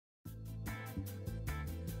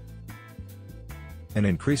An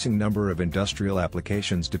increasing number of industrial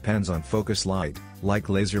applications depends on focus light, like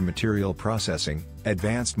laser material processing,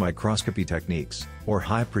 advanced microscopy techniques, or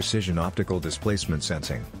high-precision optical displacement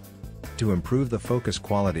sensing. To improve the focus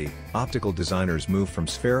quality, optical designers move from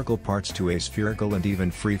spherical parts to aspherical and even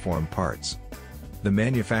freeform parts. The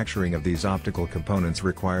manufacturing of these optical components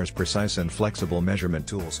requires precise and flexible measurement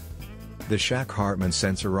tools. The Shack-Hartmann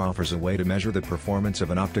sensor offers a way to measure the performance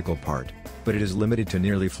of an optical part, but it is limited to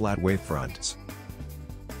nearly flat wavefronts.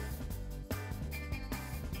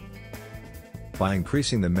 By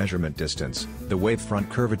increasing the measurement distance, the wavefront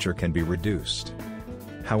curvature can be reduced.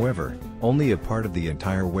 However, only a part of the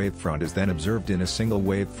entire wavefront is then observed in a single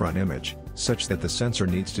wavefront image, such that the sensor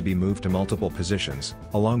needs to be moved to multiple positions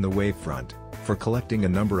along the wavefront for collecting a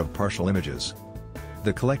number of partial images.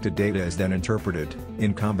 The collected data is then interpreted,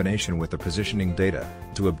 in combination with the positioning data,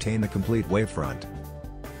 to obtain the complete wavefront.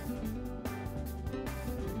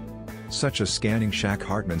 Such a scanning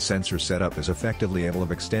Shack-Hartmann sensor setup is effectively able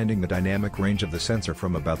of extending the dynamic range of the sensor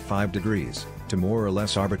from about 5 degrees to more or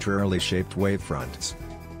less arbitrarily shaped wavefronts.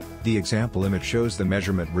 The example image shows the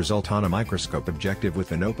measurement result on a microscope objective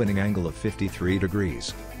with an opening angle of 53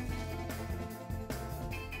 degrees.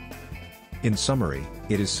 In summary,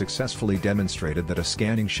 it is successfully demonstrated that a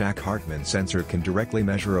scanning Shack-Hartmann sensor can directly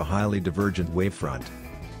measure a highly divergent wavefront.